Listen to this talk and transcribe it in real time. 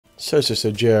So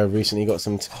Jiro recently got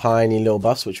some tiny little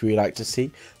buffs, which we like to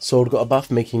see. Sword got a buff,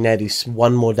 making Nair do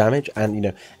 1 more damage, and you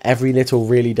know, every little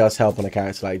really does help on a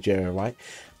character like Jiro, right?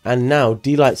 And now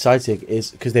D-Light Sightig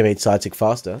is, because they made Sightig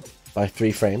faster by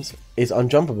 3 frames, is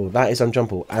unjumpable. That is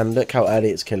unjumpable, and look how early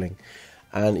it's killing.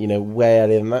 And you know, way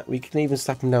earlier than that, we can even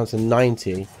slap them down to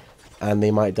 90, and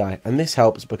they might die. And this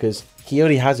helps because he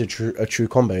only has a true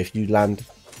combo if you land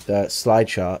the slide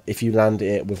chart, if you land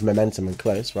it with momentum and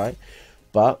close, right?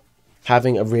 But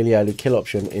having a really early kill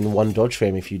option in 1 dodge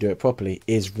frame, if you do it properly,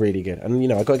 is really good. And you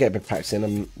know, I got to get a bit of practice in,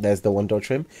 and there's the 1 dodge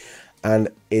frame, and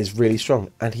is really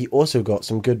strong. And he also got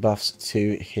some good buffs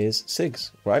to his SIGs,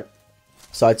 right?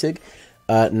 Sightig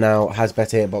now has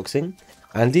better hitboxing,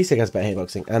 and D-Sig has better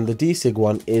hitboxing, and the D-Sig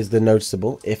one is the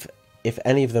noticeable. If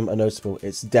any of them are noticeable,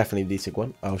 it's definitely the D-Sig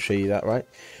one. I'll show you that, right?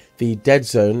 The dead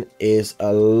zone is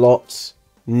a lot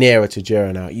nearer to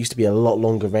Jiro now. It used to be a lot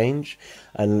longer range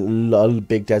and a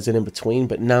big dead zone in between,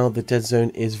 but now the dead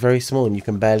zone is very small and you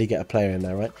can barely get a player in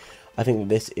there, right? I think that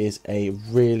this is a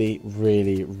really,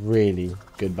 really, really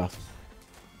good buff.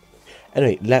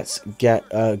 Anyway, let's get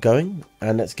going,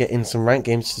 and let's get in some ranked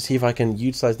games to see if I can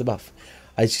utilize the buff.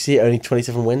 As you see, only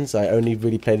 27 wins. I only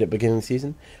really played at the beginning of the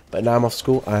season, but now I'm off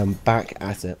school. I am back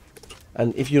at it.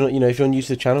 And if you're not, if you're new to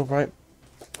the channel, right?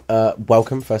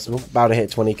 Welcome, first of all. About to hit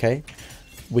 20k.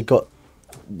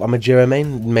 I'm a Jiro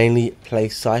main, mainly play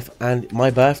Scythe, and my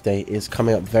birthday is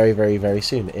coming up very, very, very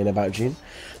soon, in about June.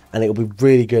 And it would be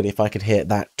really good if I could hit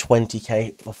that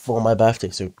 20k before my birthday.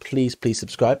 So please, please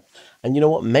subscribe. And you know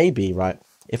what? Maybe, right,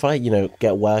 if I,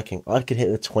 get working, I could hit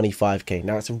the 25k.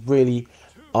 Now, it's a really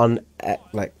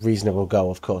reasonable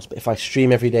goal, of course. But if I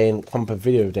stream every day and pump a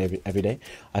video every day,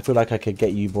 I feel like I could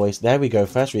get you boys. There we go,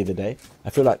 first read of the day. I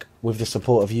feel like with the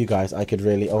support of you guys, I could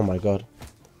really, oh my god.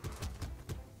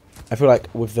 I feel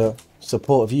like with the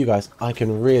support of you guys, I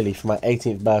can really, for my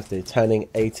 18th birthday, turning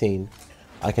 18,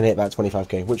 I can hit that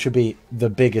 25k, which would be the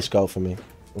biggest goal for me.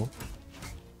 Ooh.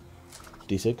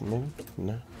 D-Sig, maybe?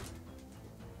 No.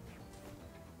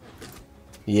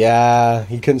 Yeah,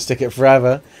 he couldn't stick it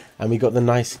forever. And we got the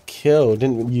nice kill.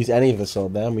 Didn't use any of the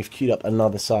sword there, and we've queued up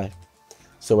another Scythe.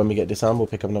 So when we get disarmed, we'll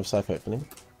pick up another Scythe, hopefully.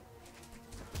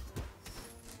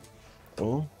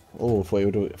 Oh,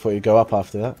 thought you'd go up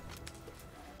after that.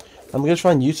 I'm going to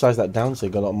try and utilize that down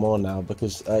sig a lot more now,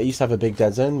 because it used to have a big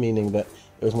dead zone, meaning that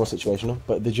it was more situational.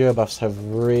 But the Jiro buffs have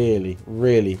really,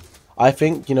 really, I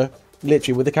think,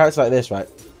 literally with a character like this, right,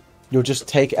 you'll just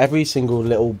take every single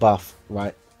little buff,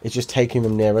 right, it's just taking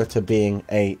them nearer to being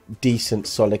a decent,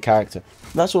 solid character.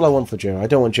 And that's all I want for Jiro. I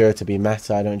don't want Jiro to be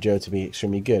meta, I don't want Jiro to be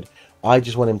extremely good. I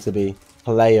just want him to be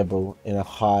playable in a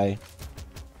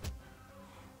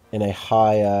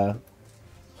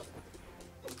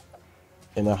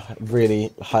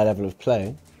really high level of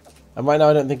play. And right now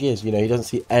I don't think he is. He doesn't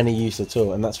see any use at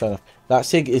all, and that's fair enough. That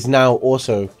sig is now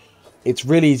also, it's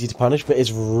really easy to punish, but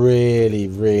it's really,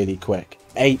 really quick.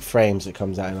 8 frames it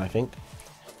comes out in, I think,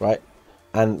 right?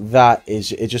 And that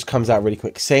is, it just comes out really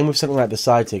quick. Same with something like the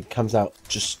Sightig, comes out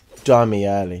just dummy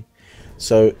early.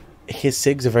 So his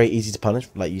sigs are very easy to punish,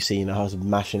 like you see, I was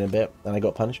mashing a bit and I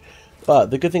got punished.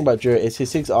 But the good thing about Jiro is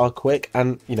his sigs are quick,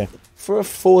 and for a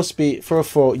 4 speed,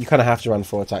 you kind of have to run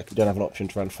 4 attack. You don't have an option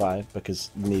to run 5 because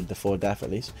you need the 4 death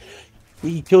at least.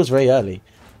 He kills very early,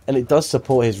 and it does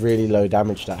support his really low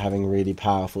damage stat, having really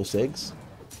powerful sigs.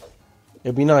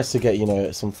 It'd be nice to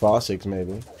get some fast sigs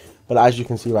maybe, but as you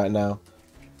can see right now,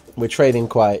 we're trading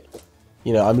quite.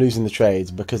 I'm losing the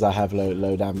trades because I have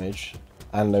low damage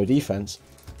and low defense.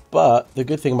 But the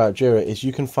good thing about Jiro is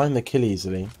you can find the kill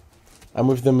easily. And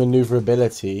with the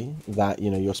maneuverability that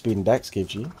your speed and dex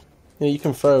gives you, you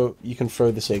can throw the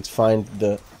sigs, find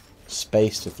the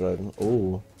space to throw them.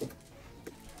 Ooh,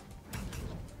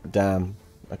 damn.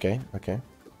 Okay.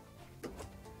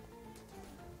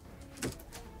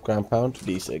 Ground pound,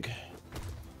 D-Sig.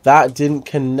 That didn't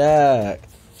connect.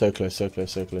 So close, so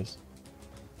close, so close.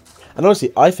 And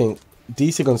honestly, I think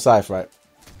D-Sig on Scythe, right,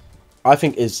 I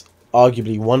think is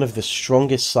arguably one of the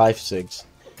strongest Scythe sigs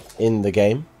in the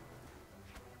game.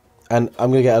 And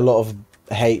I'm going to get a lot of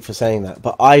hate for saying that,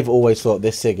 but I've always thought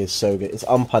this sig is so good. It's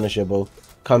unpunishable,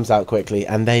 comes out quickly,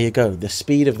 and there you go. The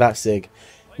speed of that sig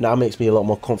now makes me a lot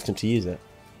more confident to use it.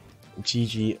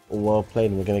 GG, well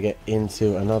played, and we're going to get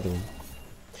into another one.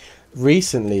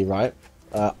 Recently, right,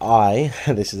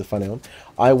 this is a funny one,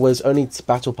 I was only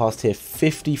battle pass tier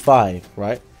 55,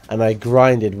 right, and I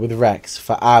grinded with Rex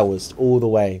for hours all the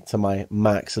way to my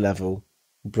max level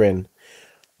Bryn,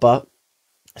 but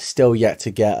still yet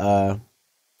to get a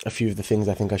few of the things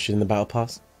I think I should in the battle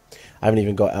pass. I haven't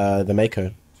even got the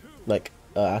Mako,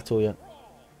 at all yet.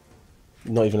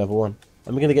 Not even level 1.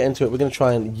 And we're going to get into it. We're going to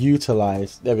try and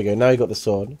utilize... There we go. Now we got the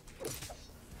sword.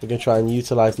 We're going to try and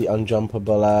utilize the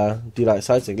unjumpable D-Light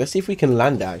side stick. Let's see if we can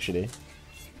land it, actually.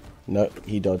 No,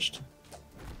 he dodged.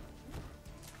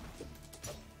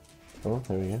 Oh,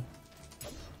 there we go.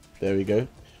 There we go.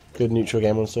 Good neutral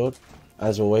game on sword,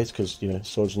 as always, because, you know,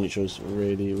 sword's neutral is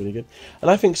really, really good.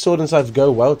 And I think sword and sides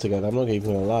go well together. I'm not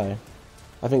even going to lie.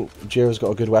 I think Jiro's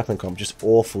got a good weapon comp, just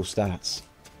awful stats.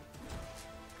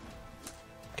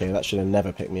 Okay, that should have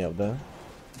never picked me up there.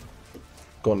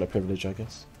 Gauntlet privilege, I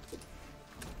guess.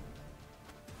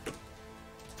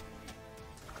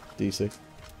 D-Sig.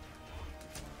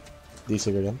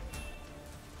 D-Sig again.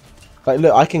 Like,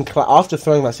 look, I can after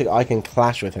throwing that Sig, I can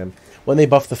clash with him. When they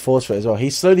buff the force for it as well,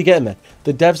 he's slowly getting there.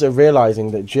 The devs are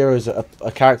realizing that Jiro's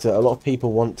a character a lot of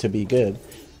people want to be good,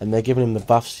 and they're giving him the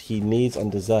buffs he needs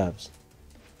and deserves.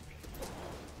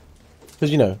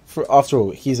 Because, you know, after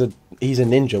all, he's a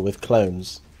ninja with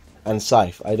clones and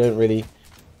scythe. I don't really...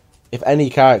 If any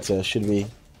character should be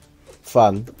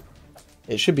fun,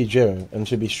 it should be Jiro, and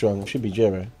should be strong. It should be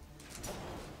Jiro.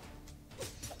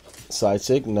 Side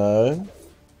Sig, no.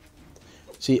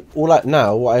 See,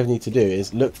 now what I need to do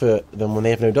is look for them when they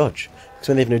have no dodge. Because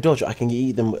when they have no dodge, I can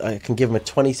eat them. I can give them a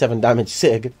 27 damage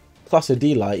Sig plus a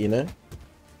D-Light, you know.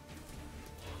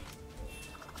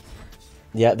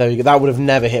 Yeah, there we go. That would have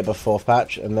never hit before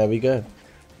patch, and there we go.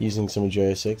 Using some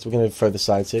Jiro Sigs. We're going to throw the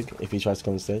side Sig if he tries to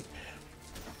come on stage.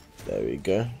 There we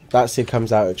go. That Sig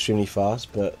comes out extremely fast,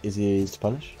 but is he easy to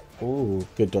punish? Ooh,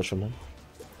 good dodge from him.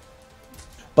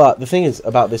 But the thing is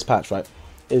about this patch, right,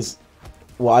 is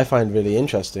what I find really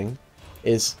interesting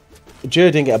is Jiro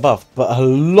didn't get a buff, but a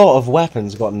lot of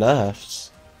weapons got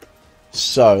nerfs.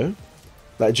 So,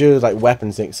 like Jiro's like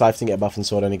weapons, Scythe didn't get a buff and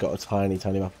Sword only got a tiny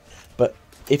buff. But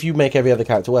if you make every other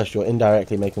character worse, you're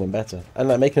indirectly making them better. And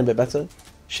like making them a bit better,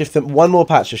 shift them one more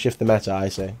patch to shift the meta, I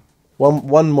say.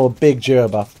 One more big Jiro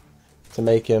buff to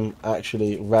make him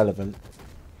actually relevant.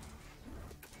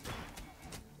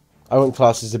 I wouldn't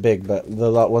class as a big, but the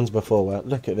ones before were.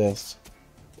 Look at this.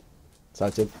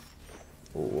 Excited.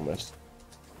 Ooh, almost.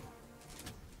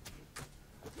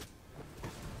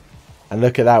 And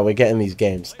look at that, we're getting these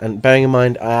games. And bearing in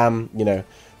mind, I am, you know,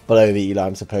 below the Eli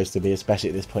I'm supposed to be, especially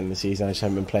at this point in the season. I just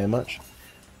haven't been playing much.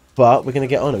 But we're going to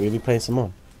get on it. We'll be playing some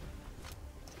more.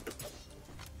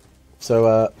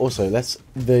 So, also,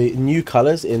 the new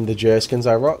colours in the Jiro skins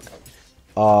I rock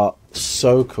are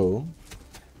so cool.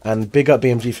 And big up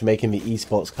BMG for making the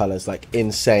esports colours, like,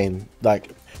 insane. Like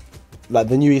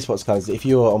the new esports colours, if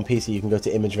you're on PC, you can go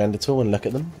to image render tool and look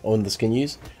at them on the skin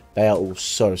use. They are all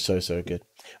so good.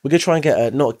 We're going to try and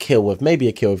get not a kill with, maybe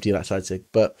a kill with D-Light side sig,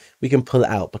 but we can pull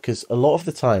it out. Because a lot of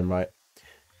the time, right,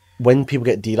 when people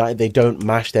get D-Light, they don't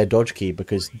mash their dodge key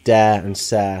because dare and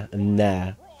sare and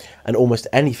nair and almost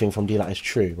anything from D-Light is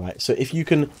true, right? So if you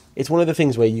can, it's one of the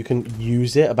things where you can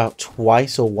use it about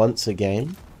twice or once a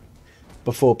game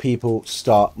before people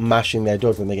start mashing their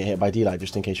dodge when they get hit by D-Light,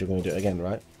 just in case you're going to do it again,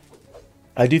 right?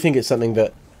 I do think it's something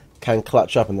that can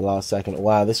clutch up in the last second.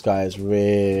 Wow, this guy is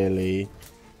really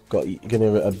going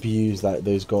to abuse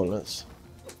those gauntlets.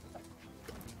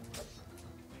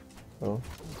 Oh.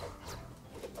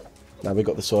 Now we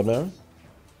got the sword mirror.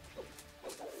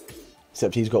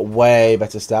 Except he's got way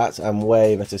better stats and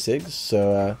way better sigs,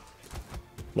 so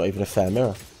not even a fair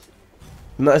mirror.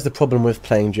 And that is the problem with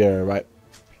playing Jiro, right?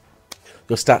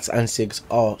 Your stats and sigs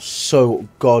are so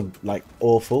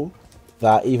awful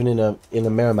that even in a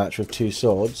mirror match with two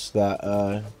swords, that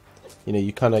you know,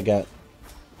 you kind of get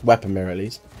weapon mirror at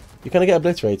least. You kind of get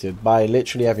obliterated by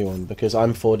literally everyone because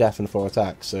I'm 4 def and 4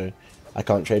 attack, so I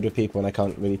can't trade with people and I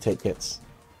can't really take hits.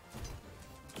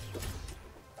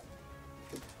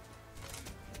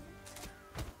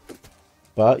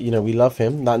 But, you know, we love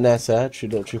him. That Nair Sair,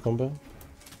 true combo.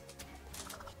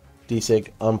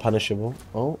 D-Sig, unpunishable.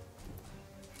 Oh.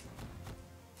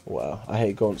 Wow, I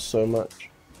hate Gaunt so much.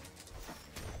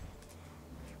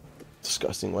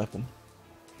 Disgusting weapon.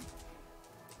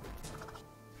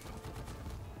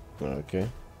 Okay.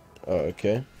 Oh,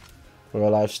 okay. We're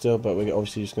alive still, but we're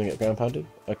obviously just going to get ground pounded.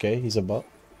 Okay, he's a bot.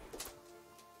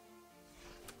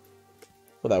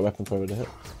 What that weapon probably would have hit.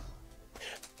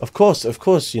 Of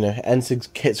course, you know,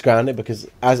 N6 hits grounded because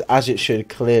as it should,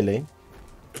 clearly.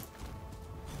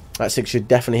 That 6 should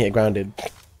definitely hit grounded.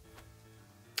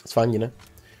 It's fine, you know.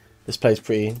 This play's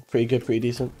pretty good, pretty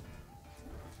decent.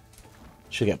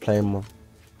 Should get playing more.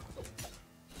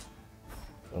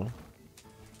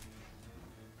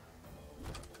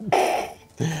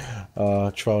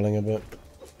 Oh. Trolling a bit.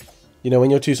 You know, when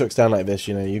you're 2 stocks down like this,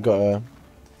 you know, you gotta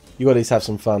at least have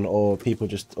some fun, or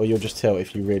you'll just tilt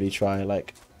if you really try,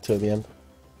 like, till the end.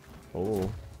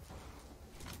 Oh.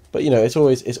 But, you know, it's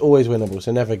always winnable,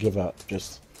 so never give up.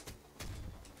 Just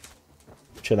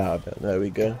chill out a bit. There we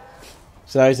go.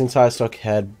 So now he's entire stock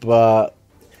head, but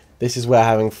this is where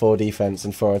having 4 defense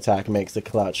and 4 attack makes the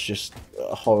clutch just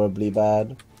horribly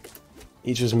bad.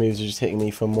 Each of his moves are just hitting me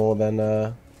for more than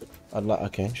I'd like.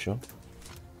 Okay, sure.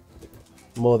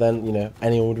 More than, you know,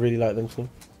 anyone would really like them to.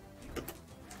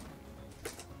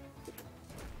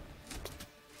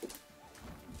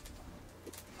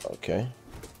 Okay.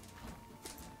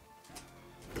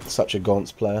 Such a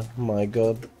Gaunt's player. My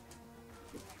god.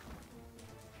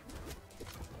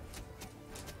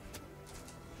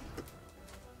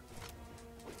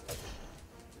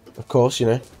 Of course, you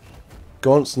know,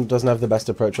 Gaunt's doesn't have the best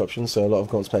approach options, so a lot of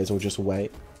Gaunt's players will just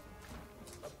wait.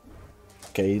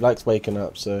 Okay, he likes waking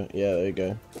up, so yeah, there you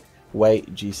go.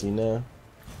 Wait, GC now.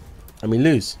 And we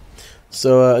lose.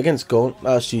 So against Gaunt,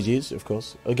 that's GG's, of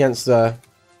course. Against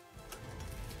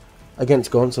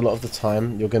Gaunt's, a lot of the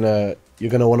time you're gonna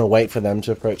want to wait for them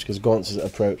to approach, because Gaunt's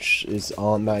approach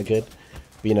aren't that good.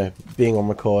 But, you know, being on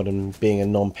record and being a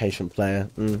non-patient player.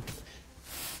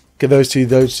 Those two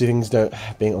things don't,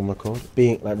 being on record,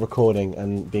 being like recording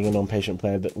and being a non-patient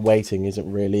player, that waiting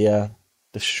isn't really the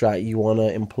strat you want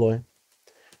to employ.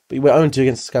 But we're 0-2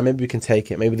 against this guy. Maybe we can take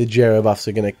it. Maybe the Jiro buffs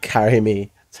are going to carry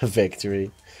me to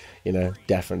victory. You know,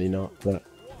 definitely not. But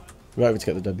we're able to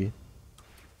get the W.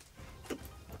 The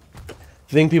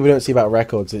thing people don't see about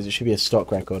records is it should be a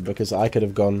stock record, because I could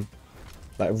have gone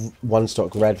like 1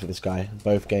 stock red for this guy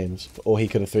both games, or he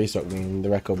could have 3 stock me and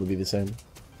the record would be the same.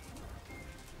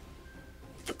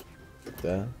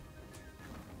 There.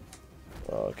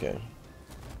 Oh, okay.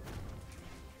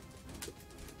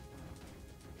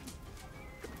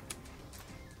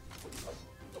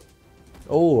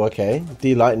 Oh, okay.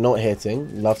 D-Light not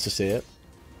hitting. Love to see it.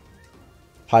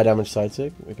 High damage side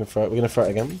sig. We can throw it. We're gonna throw it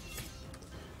again.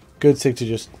 Good sig to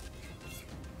just.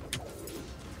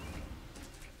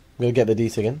 We're gonna get the D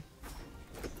again.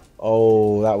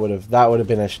 Oh, that would have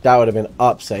been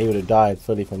upset. He would have died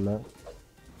fully from that.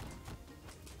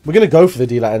 We're going to go for the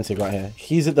D-Light N-Sig right here.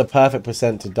 He's at the perfect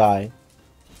percent to die.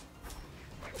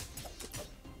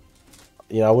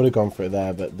 Yeah, I would have gone for it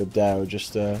there, but the dare would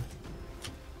just...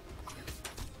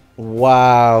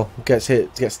 Wow. Gets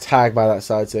hit, gets tagged by that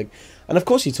side sig. And of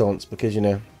course he taunts, because, you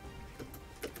know,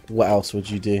 what else would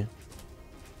you do?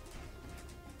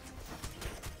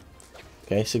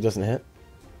 Okay, sig doesn't hit.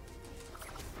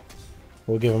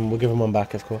 We'll give him one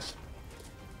back, of course.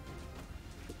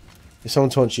 If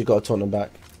someone taunts you, you've got to taunt them back.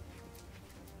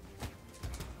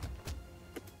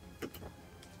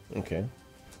 Okay.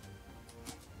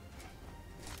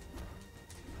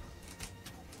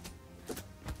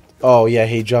 Oh yeah,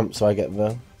 he jumped, so I get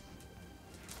the.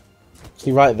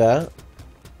 See right there.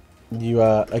 You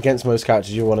against most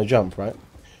characters you want to jump, right?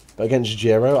 But against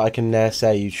Jiro, I can ne'er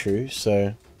say you true.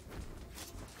 So.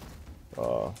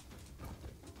 Oh.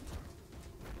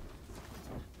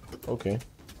 Okay.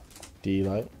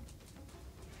 D-Light.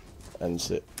 And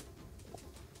sit.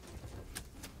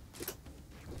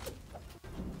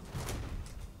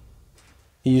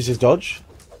 He uses dodge.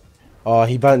 Oh,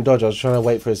 he burnt dodge. I was trying to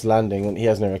wait for his landing, and he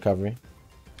has no recovery.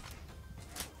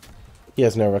 He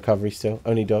has no recovery still.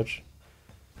 Only dodge.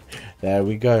 There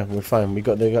we go. We're fine. We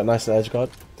got nice edge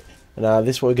guard. And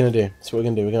this is what we're gonna do. We're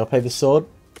gonna play the sword.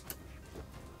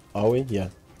 Are we? Yeah.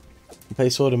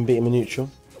 Play sword and beat him in neutral.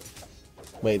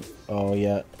 Wait. Oh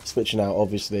yeah. Switching out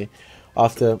obviously.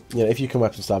 After, you know, if you can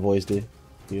weapon stab, always do.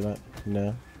 Do you like?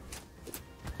 No.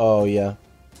 Oh yeah.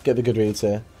 Get the good reads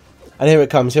here. And here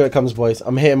it comes, boys.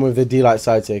 I'm hitting with the D-Light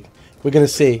side sig. We're gonna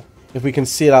see if we can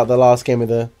seal out the last game of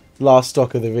the last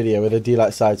stock of the video with a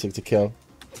D-Light side sig to kill.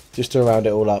 Just to round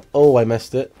it all up. Oh, I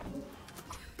messed it.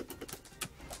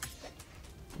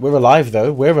 We're alive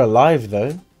though.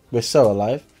 We're so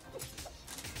alive.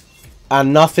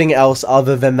 And nothing else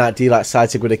other than that D-Light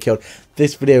side sig would have killed.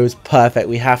 This video was perfect.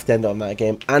 We have to end it on that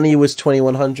game. And he was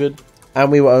 2100.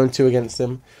 And we were 0-2 against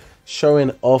him.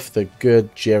 Showing off the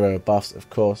good Jiro buffs, of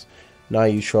course. Now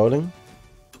you trolling?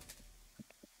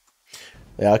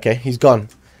 Yeah, okay. He's gone.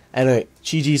 Anyway,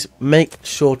 GG's, make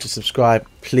sure to subscribe,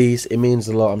 please. It means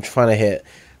a lot. I'm trying to hit.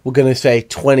 We're going to say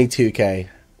 22k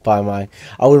by my...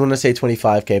 I would want to say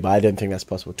 25k, but I don't think that's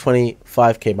possible.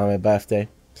 25k by my birthday.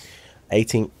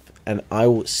 18th. And I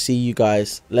will see you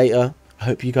guys later. I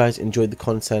hope you guys enjoyed the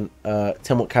content. Tell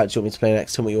me what character you want me to play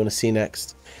next. Tell me what you want to see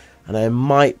next. And I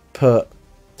might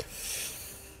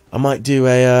do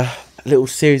a little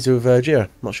series of Jiro.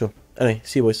 Not sure. Anyway,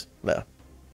 see you boys later.